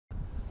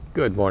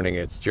Good morning,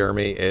 it's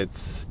Jeremy.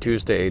 It's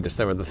Tuesday,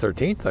 December the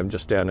 13th. I'm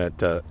just down at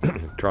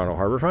Toronto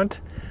Harbourfront.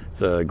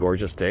 It's a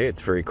gorgeous day.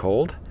 It's very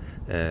cold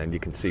and you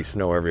can see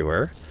snow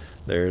everywhere.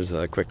 There's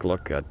a quick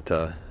look at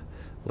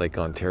Lake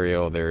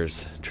Ontario.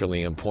 There's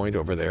Trillium Point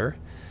over there.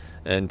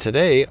 And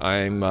today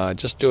I'm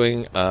just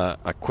doing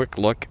a quick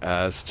look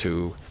as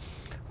to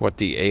what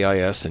the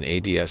AIS and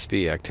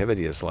ADSB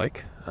activity is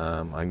like.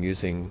 I'm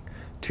using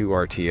two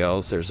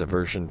RTLs. There's a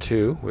version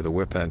 2 with a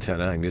whip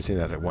antenna. I'm using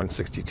that at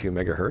 162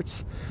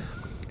 megahertz.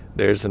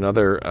 There's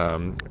another,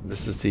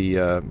 this is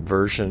the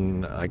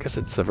version, I guess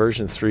it's a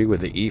version 3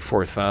 with the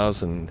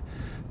E4000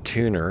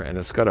 tuner, and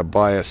it's got a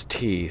bias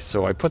T.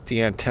 So I put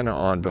the antenna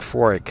on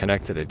before I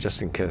connected it,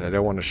 just in case I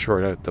don't want to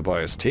short out the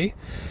bias T,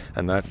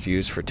 and that's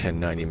used for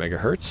 1090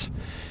 megahertz.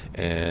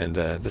 And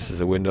this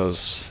is a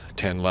Windows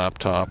 10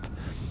 laptop,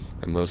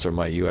 and those are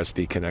my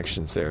USB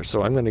connections there.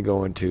 So I'm going to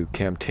go into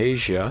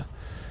Camtasia,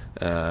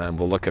 and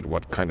we'll look at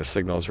what kind of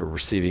signals we're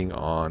receiving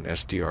on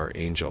SDR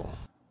Angel.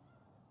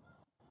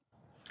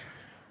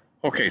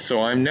 Okay,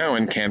 so I'm now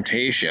in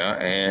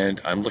Camtasia and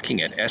I'm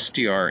looking at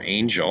SDR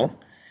Angel.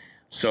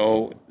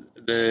 So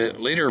the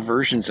later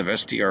versions of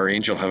SDR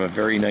Angel have a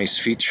very nice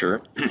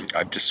feature.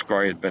 I've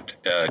described it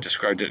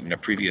in a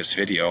previous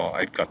video.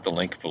 I've got the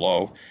link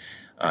below.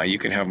 You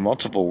can have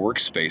multiple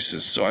workspaces.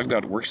 So I've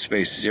got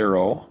workspace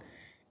 0,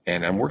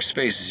 and on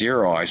workspace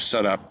 0 I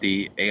set up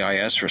the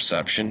AIS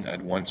reception at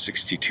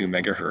 162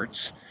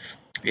 megahertz.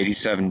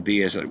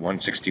 87B is at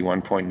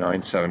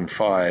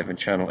 161.975 and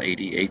channel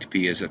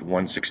 88B is at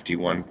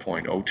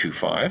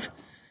 161.025.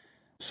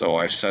 So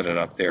I've set it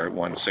up there at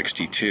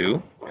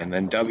 162. And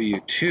then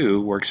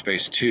W2,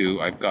 workspace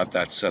 2, I've got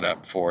that set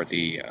up for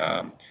the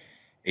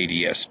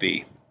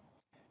ADSB.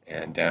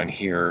 And down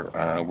here,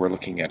 we're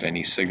looking at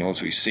any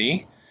signals we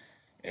see.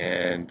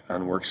 And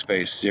on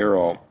workspace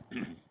 0,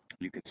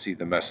 you can see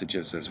the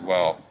messages as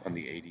well on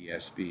the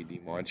ADSB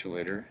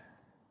demodulator.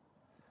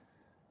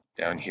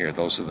 Down here,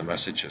 those are the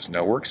messages.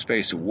 Now,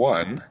 workspace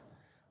 1,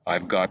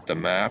 I've got the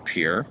map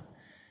here.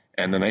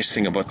 And the nice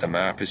thing about the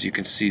map is you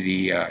can see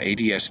the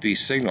ADSB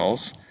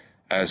signals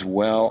as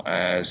well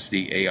as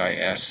the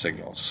AIS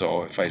signals.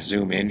 So if I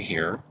zoom in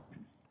here,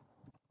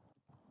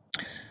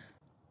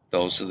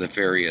 those are the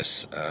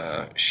various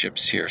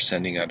ships here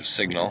sending out a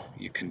signal.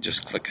 You can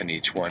just click on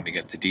each one to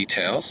get the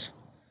details.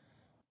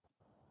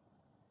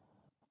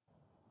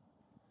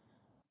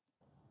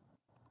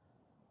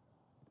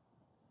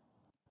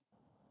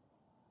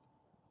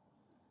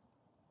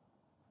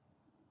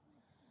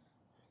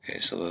 Okay,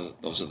 so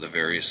those are the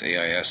various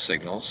AIS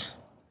signals.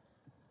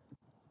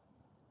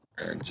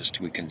 And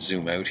we can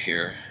zoom out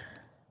here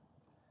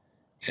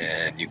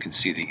and you can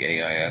see the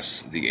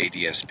AIS, the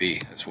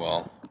ADSB as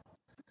well.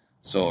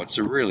 So it's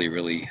a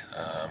really,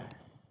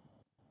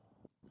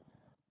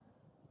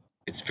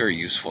 it's very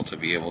useful to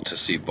be able to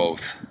see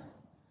both.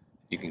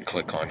 You can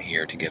click on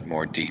here to get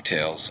more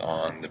details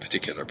on the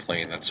particular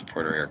plane that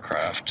supports our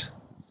aircraft.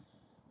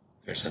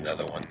 There's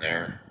another one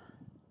there.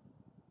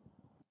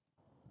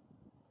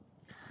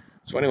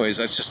 So anyways,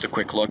 that's just a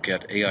quick look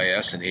at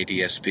AIS and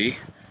ADSB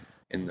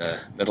in the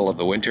middle of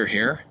the winter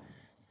here.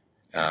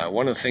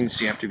 One of the things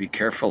you have to be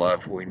careful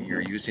of when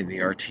you're using the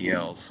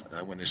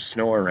RTLs, when there's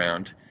snow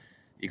around,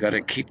 you got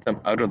to keep them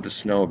out of the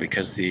snow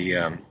because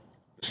the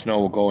snow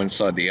will go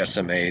inside the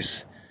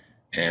SMAs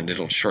and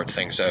it'll short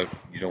things out.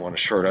 You don't want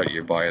to short out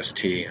your bias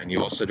T, and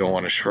you also don't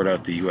want to short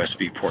out the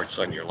USB ports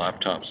on your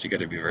laptops. You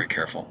got to be very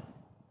careful.